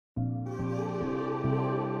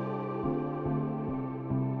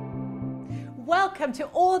welcome to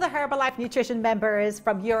all the Herbalife Nutrition members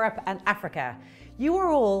from Europe and Africa. You are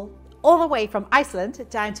all the way from Iceland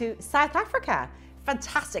down to South Africa.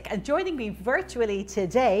 Fantastic. And joining me virtually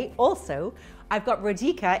today also, I've got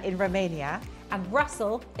Rodica in Romania and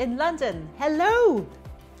Russell in London. Hello.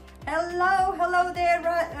 Hello, hello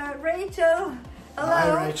there, Rachel. Hello.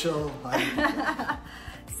 Hi, Rachel. Hi.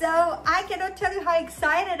 So I cannot tell you how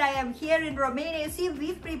excited I am here in Romania. See,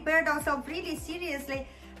 we've prepared ourselves really seriously.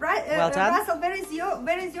 Right, well done. Russell,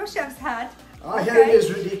 where is your chef's hat? Oh, okay. Here it is,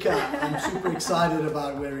 Rodica. I'm super excited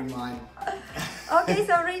about wearing mine. Okay,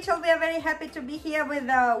 so Rachel, we are very happy to be here with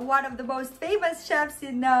one of the most famous chefs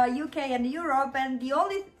in UK and Europe. And the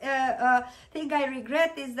only thing I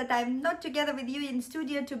regret is that I'm not together with you in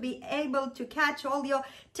studio to be able to catch all your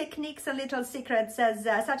techniques and little secrets as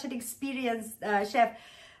such an experienced chef.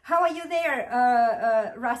 How are you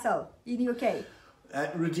there, Russell, in UK?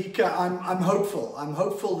 Rodica, I'm hopeful. I'm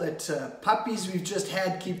hopeful that puppies we've just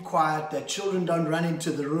had keep quiet, that children don't run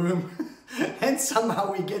into the room, and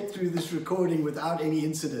somehow we get through this recording without any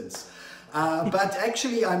incidents. But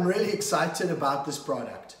actually, I'm really excited about this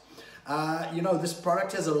product. You know, this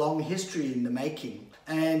product has a long history in the making.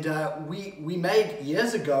 And we made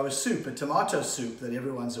years ago a soup, a tomato soup that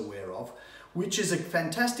everyone's aware of, which is a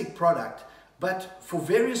fantastic product, but for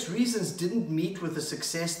various reasons didn't meet with the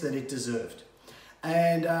success that it deserved.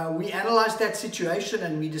 And we analyzed that situation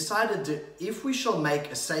and we decided that if we shall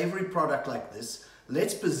make a savory product like this,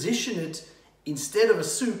 let's position it instead of a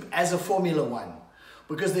soup as a Formula 1.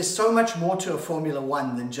 Because there's so much more to a Formula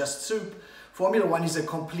 1 than just soup. Formula 1 is a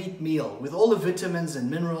complete meal with all the vitamins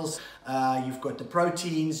and minerals. You've got the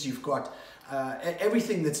proteins, you've got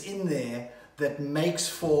everything that's in there that makes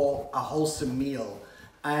for a wholesome meal.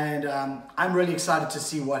 And I'm really excited to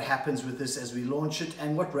see what happens with this as we launch it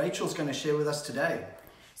and what Rachel's going to share with us today.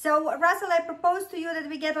 So, Russell, I propose to you that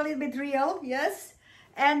we get a little bit real, yes?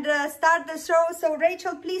 And start the show. So,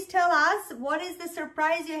 Rachel, please tell us, what is the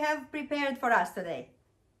surprise you have prepared for us today?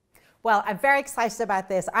 Well, I'm very excited about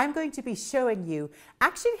this. I'm going to be showing you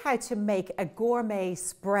actually how to make a gourmet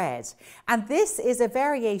spread. And this is a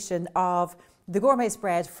variation of the gourmet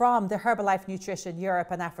spread from the Herbalife Nutrition Europe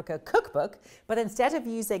and Africa cookbook, but instead of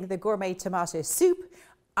using the gourmet tomato soup,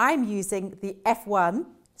 I'm using the F1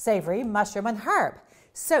 savory mushroom and herb.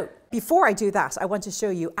 So before I do that, I want to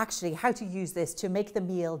show you actually how to use this to make the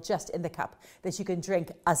meal just in the cup that you can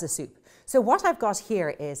drink as a soup. So what I've got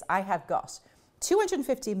here is I have got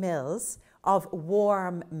 250 mils of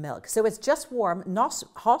warm milk. So it's just warm, not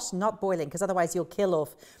hot, not boiling, because otherwise you'll kill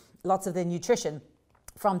off lots of the nutrition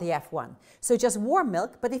from the F1. So just warm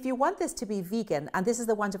milk, but if you want this to be vegan, and this is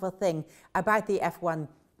the wonderful thing about the F1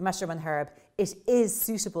 mushroom and herb, it is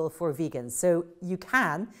suitable for vegans. So you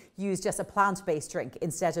can use just a plant-based drink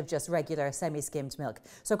instead of just regular semi-skimmed milk.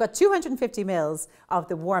 So I've got 250 mils of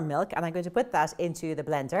the warm milk, and I'm going to put that into the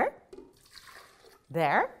blender.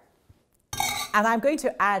 There. And I'm going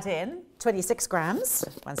to add in 26 grams,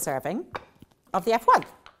 one serving, of the F1.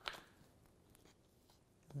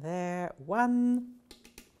 There, 1,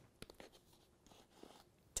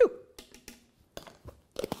 2.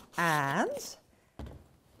 And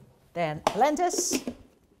then blend it.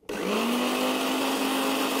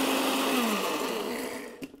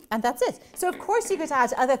 And that's it. So of course you could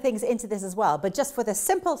add other things into this as well, but just for the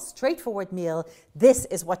simple, straightforward meal, this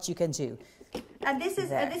is what you can do. And this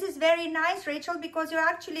is very nice, Rachel, because you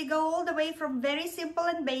actually go all the way from very simple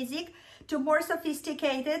and basic to more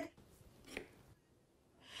sophisticated.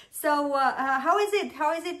 So how is it?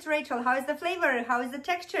 How is it, Rachel? How is the flavor? How is the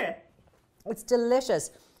texture? It's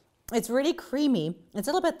delicious. It's really creamy. It's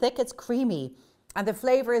a little bit thick. It's creamy. And the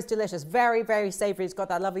flavor is delicious. Very, very savory. It's got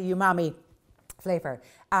that lovely umami flavor.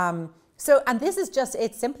 And this is just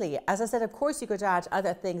it simply. As I said, of course, you could add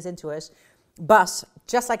other things into it. But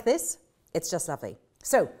just like this, it's just lovely.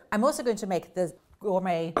 So I'm also going to make the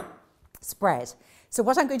gourmet spread. So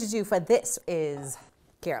what I'm going to do for this is,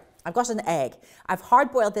 here, I've got an egg. I've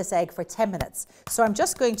hard-boiled this egg for 10 minutes. So I'm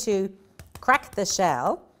just going to crack the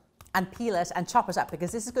shell and peel it and chop it up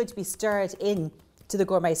because this is going to be stirred in to the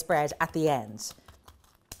gourmet spread at the end.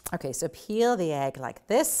 Okay, so peel the egg like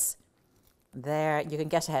this. There, you can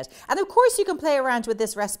get ahead. And of course you can play around with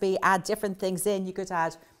this recipe, add different things in. You could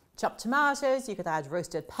add chopped tomatoes, you could add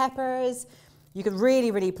roasted peppers. You could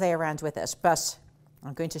really, really play around with it, but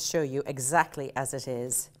I'm going to show you exactly as it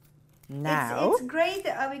is now. It's great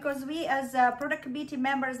because we as product committee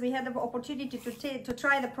members, we had the opportunity to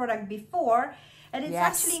try the product before, and it's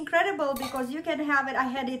actually incredible because you can have it. I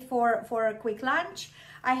had it for a quick lunch,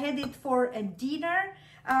 I had it for a dinner,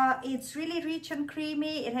 It's really rich and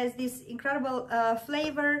creamy. It has this incredible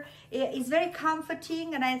flavor. It's very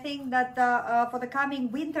comforting, and I think that for the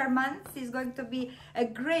coming winter months is going to be a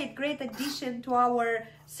great addition to our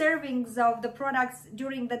servings of the products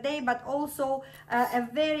during the day, but also a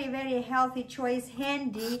very healthy choice,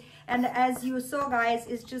 handy. And as you saw, guys,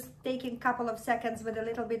 it's just taking a couple of seconds with a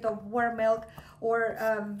little bit of warm milk or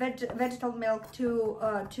vegetable milk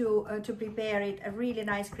to prepare it. A really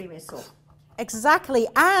nice creamy soup. Exactly,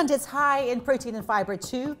 and it's high in protein and fiber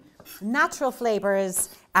too, natural flavors,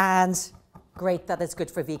 and great that it's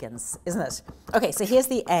good for vegans, isn't it? Okay, so here's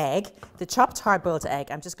the egg, the chopped hard-boiled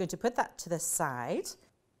egg. I'm just going to put that to the side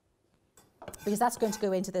because that's going to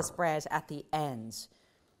go into this bread at the end,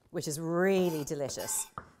 which is really delicious.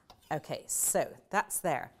 Okay, so that's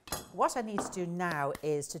there. What I need to do now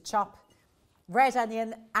is to chop red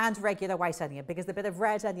onion and regular white onion, because the bit of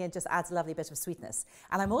red onion just adds a lovely bit of sweetness.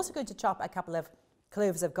 And I'm also going to chop a couple of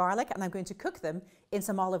cloves of garlic, and I'm going to cook them in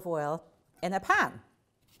some olive oil in a pan.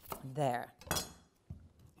 There.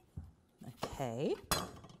 Okay.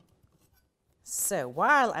 So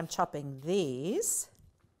while I'm chopping these,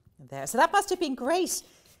 there. So that must have been great,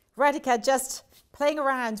 Radhika, just playing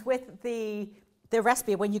around with the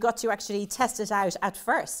recipe when you got to actually test it out at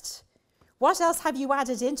first. What else have you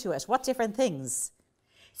added into it? What different things?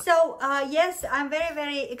 So yes, I'm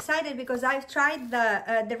very excited because I've tried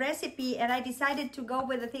the recipe and I decided to go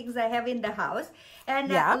with the things I have in the house. And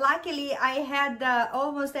luckily I had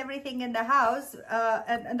almost everything in the house,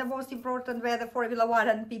 and the most important were the Formula1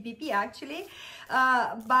 and PPP actually.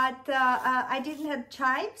 But I didn't have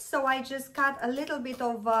chives, so I just cut a little bit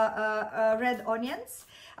of red onions.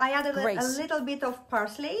 I added a little bit of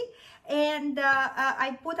parsley. And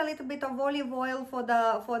I put a little bit of olive oil for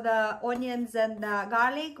the onions and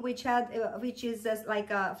garlic, which is like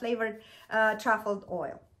a flavored truffled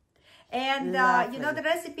oil. And you know, the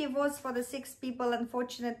recipe was for the 6 people.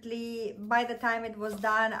 Unfortunately, by the time it was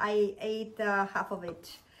done, I ate half of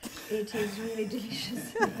it. It is really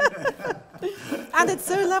delicious. And it's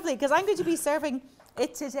so lovely because I'm going to be serving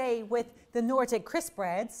it today with the Nordic crisp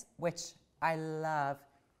breads, which I love,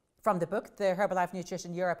 from the book, the Herbalife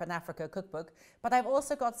Nutrition Europe and Africa cookbook. But I've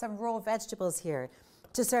also got some raw vegetables here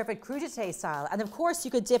to serve it crudité style. And of course,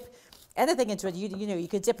 you could dip anything into it. You know, you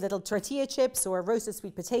could dip little tortilla chips or roasted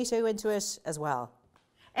sweet potato into it as well.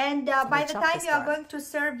 And by the time you are going to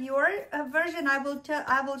serve your version, I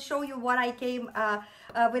will show you what I came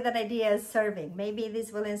with an idea as serving. Maybe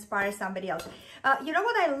this will inspire somebody else. You know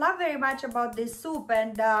what I love very much about this soup,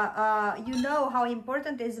 and you know how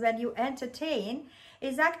important it is when you entertain,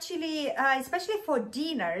 is actually, especially for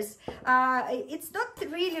dinners, it's not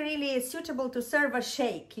really suitable to serve a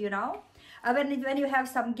shake, you know, when you have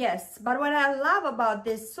some guests. But what I love about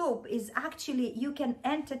this soup is actually you can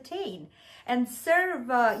entertain and serve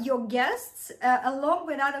your guests along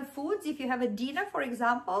with other foods. If you have a dinner, for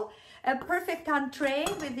example, a perfect entree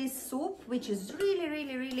with this soup, which is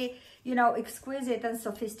really, you know, exquisite and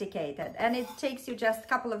sophisticated, and it takes you just a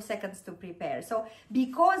couple of seconds to prepare. So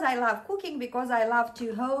because I love cooking, because I love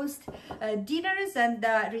to host dinners and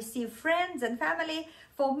receive friends and family,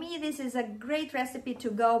 for me this is a great recipe to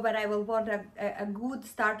go, but I will want a good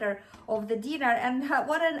starter of the dinner, and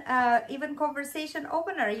what an even conversation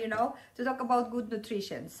opener, you know, to talk about good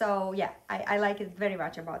nutrition. So yeah, I like it very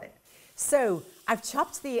much about it. So I've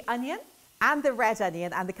chopped the onion and the red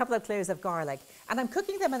onion and a couple of cloves of garlic, and I'm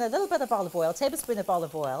cooking them in a little bit of olive oil, tablespoon of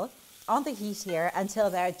olive oil, on the heat here until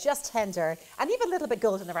they're just tender and even a little bit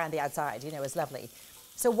golden around the outside, you know, is lovely.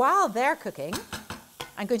 So while they're cooking,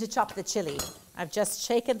 I'm going to chop the chili. I've just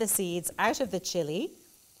shaken the seeds out of the chili,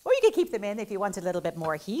 or you can keep them in if you want a little bit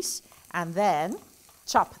more heat, and then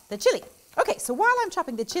chop the chili. Okay, so while I'm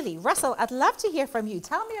chopping the chili, Russell, I'd love to hear from you.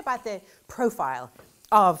 Tell me about the profile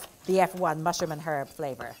of the F1 mushroom and herb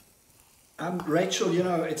flavor. Rachel, you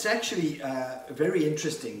know, it's actually very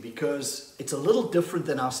interesting because it's a little different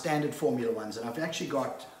than our standard Formula 1s, and I've actually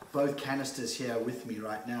got both canisters here with me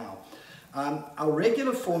right now. Our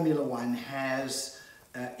regular Formula 1 has,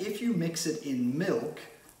 if you mix it in milk,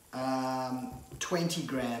 20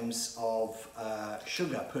 grams of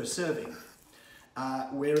sugar per serving.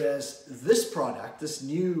 Whereas this product, this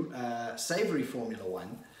new savory Formula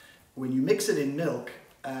 1, when you mix it in milk,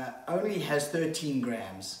 only has 13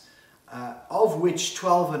 grams. Of which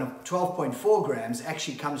 12.4 grams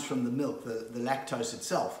actually comes from the milk, the lactose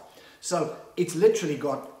itself. So it's literally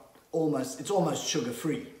got it's almost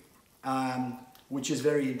sugar-free, which is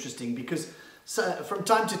very interesting because from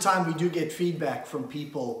time to time we do get feedback from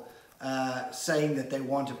people saying that they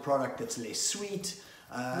want a product that's less sweet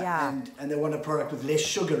and they want a product with less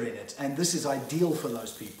sugar in it, and this is ideal for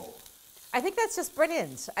those people. I think that's just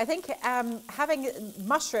brilliant. I think having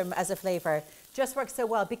mushroom as a flavour just works so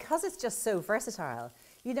well because it's just so versatile.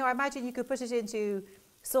 You know, I imagine you could put it into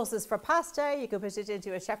sauces for pasta, you could put it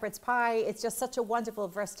into a shepherd's pie. It's just such a wonderful,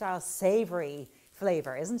 versatile, savoury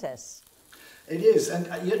flavour, isn't it? It is, and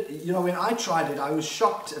you know, when I tried it, I was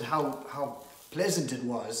shocked at how pleasant it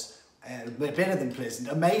was, better than pleasant,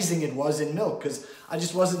 amazing it was in milk, because I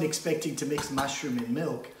just wasn't expecting to mix mushroom in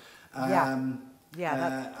milk. I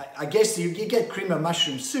guess you get cream of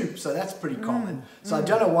mushroom soup, so that's pretty common. So I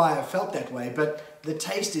don't know why I felt that way, but the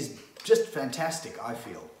taste is just fantastic, I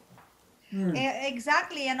feel.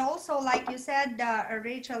 Exactly, and also like you said,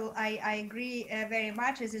 Rachel, I agree very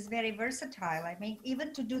much. This is very versatile. I mean,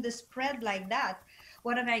 even to do the spread like that,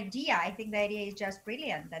 what an idea. I think the idea is just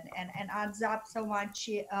brilliant and adds up so much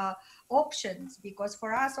options, because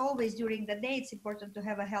for us always during the day it's important to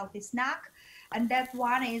have a healthy snack, and that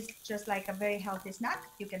one is just like a very healthy snack.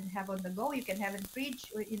 You can have on the go, you can have in the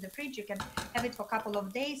fridge, you can have it for a couple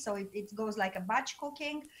of days, so it goes like a batch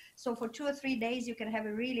cooking. So for 2 or 3 days you can have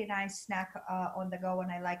a really nice snack on the go,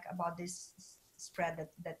 and I like about this spread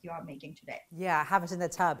that you are making today. Yeah, have it in the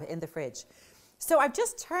tub in the fridge. So I've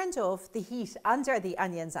just turned off the heat under the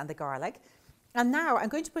onions and the garlic, and now I'm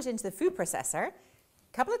going to put into the food processor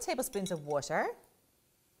a couple of tablespoons of water,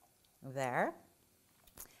 there,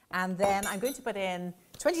 and then I'm going to put in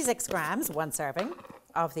 26 grams, 1 serving,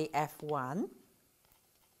 of the F1.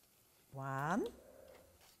 1,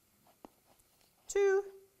 2,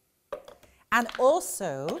 and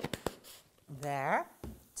also there,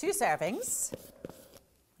 2 servings,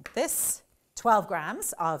 this 12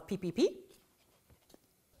 grams of PPP.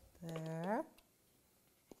 There.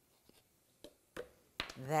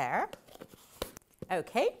 There.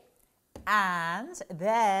 Okay. And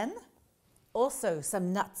then also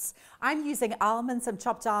some nuts. I'm using almonds, some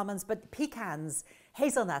chopped almonds, but pecans,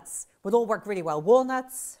 hazelnuts would all work really well.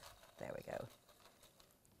 Walnuts. There we go.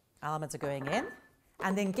 Almonds are going in.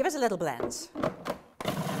 And then give it a little blend.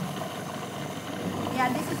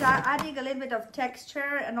 Yeah, this is adding a little bit of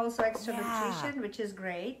texture and also extra nutrition, which is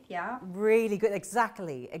great. Yeah, really good.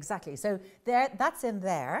 Exactly. So there, that's in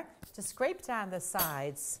there. Just scrape down the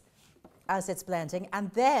sides as it's blending, and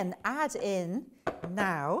then add in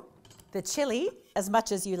now the chili as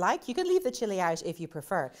much as you like. You can leave the chili out if you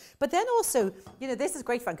prefer. But then also, you know, this is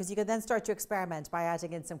great fun because you can then start to experiment by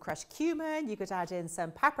adding in some crushed cumin. You could add in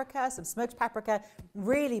some paprika, some smoked paprika,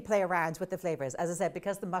 really play around with the flavors. As I said,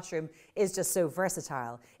 because the mushroom is just so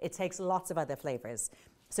versatile, it takes lots of other flavors.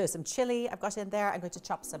 So some chili I've got in there. I'm going to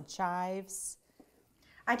chop some chives.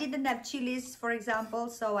 I didn't have chilies, for example,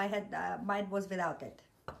 so I had, mine was without it.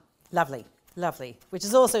 Lovely, lovely, which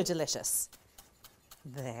is also delicious.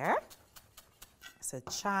 There. So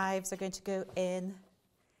chives are going to go in,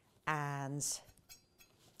 and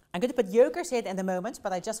I'm going to put yogurt in a moment,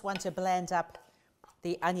 but I just want to blend up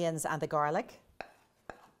the onions and the garlic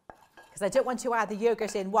because I don't want to add the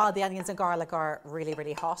yogurt in while the onions and garlic are really,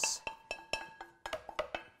 really hot.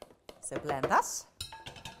 So blend that. So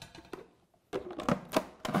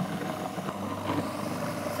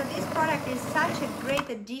this product is such a great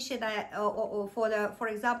addition for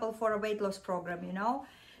example, for a weight loss program, you know.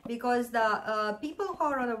 Because the people who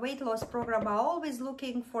are on a weight loss program are always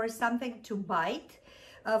looking for something to bite,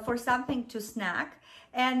 for something to snack,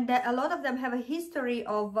 and a lot of them have a history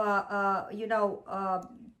of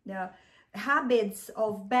habits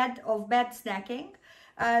of bad snacking.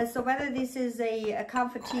 So whether this is a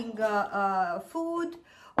comforting food,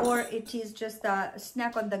 or it is just a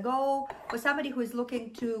snack on the go, for somebody who is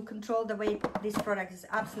looking to control the weight, this product is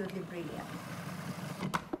absolutely brilliant.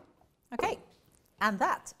 Okay. And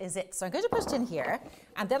that is it. So I'm going to put it in here,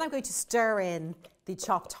 and then I'm going to stir in the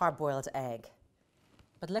chopped hard-boiled egg.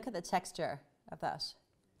 But look at the texture of that.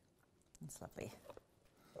 It's lovely.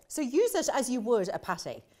 So use it as you would a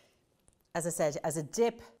pate. As I said, as a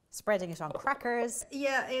dip, spreading it on crackers.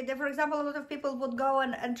 Yeah, for example, a lot of people would go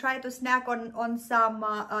and try to snack on some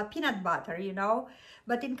peanut butter, you know.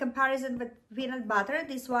 But in comparison with peanut butter,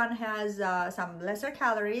 this one has some lesser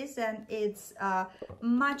calories, and it's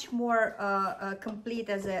much more complete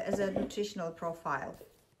as a nutritional profile.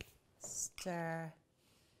 Stir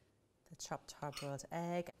the chopped hard-boiled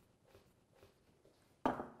egg.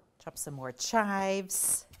 Chop some more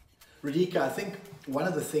chives. Radhika, I think one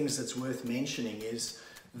of the things that's worth mentioning is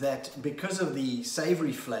that because of the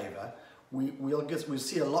savory flavor, we'll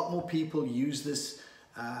see a lot more people use this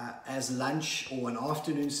as lunch or an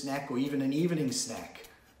afternoon snack or even an evening snack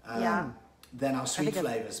than our sweet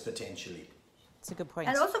flavors potentially. It's a good point.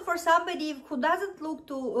 And also for somebody who doesn't look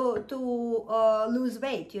to lose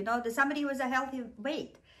weight, you know, somebody who has a healthy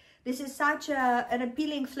weight. This is such an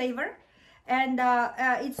appealing flavor. And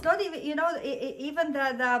it's not even, you know, even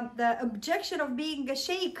the objection of being a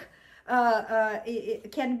shake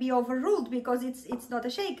it can be overruled, because it's not a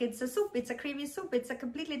shake, it's a soup, it's a creamy soup, it's a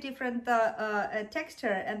completely different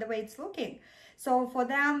texture and the way it's looking. So for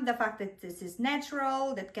them, the fact that this is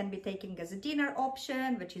natural, that can be taken as a dinner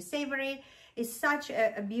option, which is savory, is such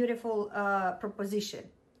a beautiful proposition.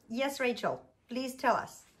 Yes, Rachel, please tell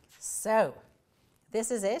us. So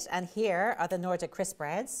this is it, and here are the Nordic crisp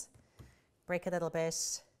breads. Break a little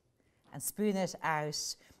bit and spoon it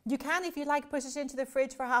out. You can, if you like, put it into the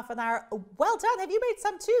fridge for half an hour. Well done. Have you made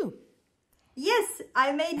some too? Yes,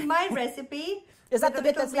 I made my recipe. Is that the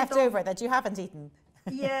bit that's left over that you haven't eaten?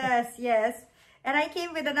 Yes, yes. And I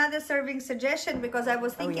came with another serving suggestion, because I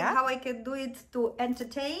was thinking how I could do it to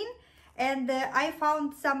entertain. And I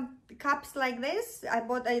found some cups like this. I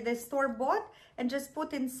bought the store bought and just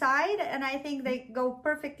put inside. And I think they go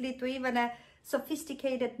perfectly to even a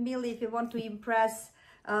sophisticated meal if you want to impress.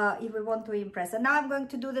 If we want to impress. And now I'm going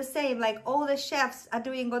to do the same, like all the chefs are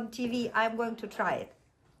doing on TV. I'm going to try it.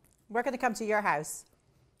 We're going to come to your house.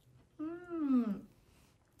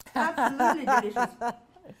 Absolutely delicious.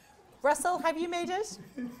 Russell, have you made it?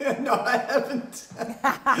 No, I haven't.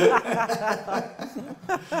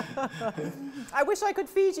 I wish I could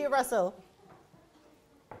feed you, Russell.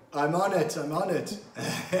 I'm on it, I'm on it.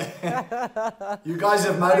 You guys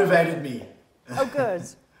have motivated me. Oh, good.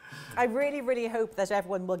 I really, really hope that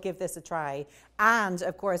everyone will give this a try. And,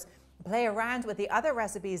 of course, play around with the other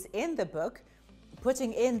recipes in the book,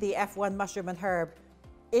 putting in the F1 mushroom and herb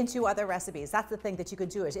into other recipes. That's the thing that you can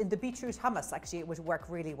do it. In the beetroot hummus, actually, it would work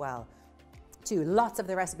really well too. Lots of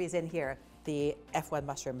the recipes in here, the F1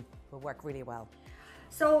 mushroom will work really well.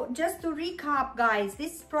 So just to recap, guys,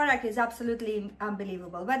 this product is absolutely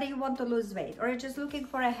unbelievable. Whether you want to lose weight, or you're just looking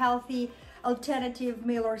for a healthy alternative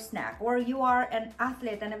meal or snack, or you are an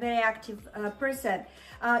athlete and a very active person,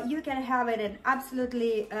 you can have it in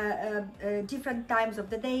absolutely different times of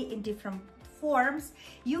the day, in different forms.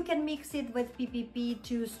 You can mix it with PPP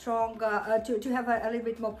to strong to have a little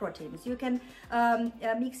bit more proteins. You can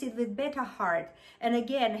mix it with Beta Heart, and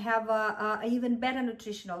again have a even better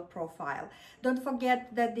nutritional profile. Don't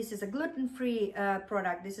forget that this is a gluten-free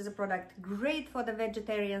product. This is a product great for the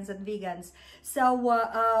vegetarians and vegans. So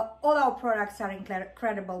all our products are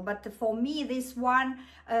incredible, but for me this one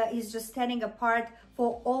is just standing apart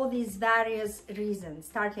for all these various reasons,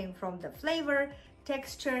 starting from the flavor,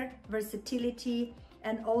 texture, versatility,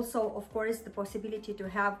 and also, of course, the possibility to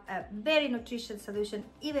have a very nutritious solution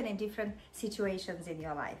even in different situations in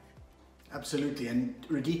your life. Absolutely. And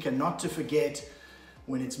Radhika, not to forget,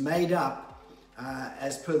 when it's made up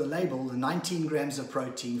as per the label, the 19 grams of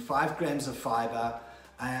protein, 5 grams of fiber,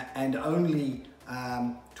 and only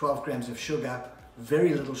 12 grams of sugar.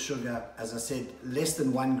 Very little sugar. As I said, less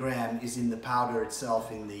than 1 gram is in the powder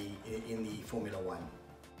itself in the Formula 1.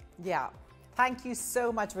 Yeah. Thank you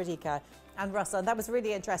so much, Radhika and Russell. That was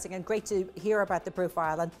really interesting and great to hear about the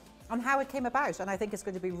profile and on how it came about. And I think it's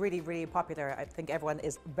going to be really, really popular. I think everyone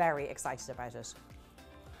is very excited about it.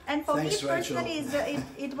 And for me personally,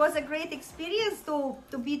 it was a great experience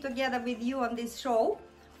to be together with you on this show.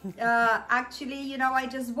 Actually, you know, I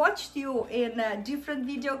just watched you in different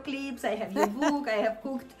video clips. I have your book. I have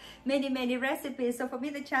cooked many recipes. So for me,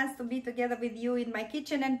 the chance to be together with you in my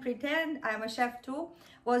kitchen and pretend I'm a chef too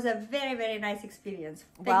was a very nice experience.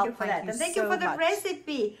 Thank you for that. And thank you for the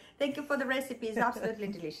recipe. Thank you for the recipe. It's absolutely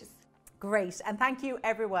delicious. Great. And thank you,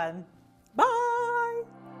 everyone. Bye.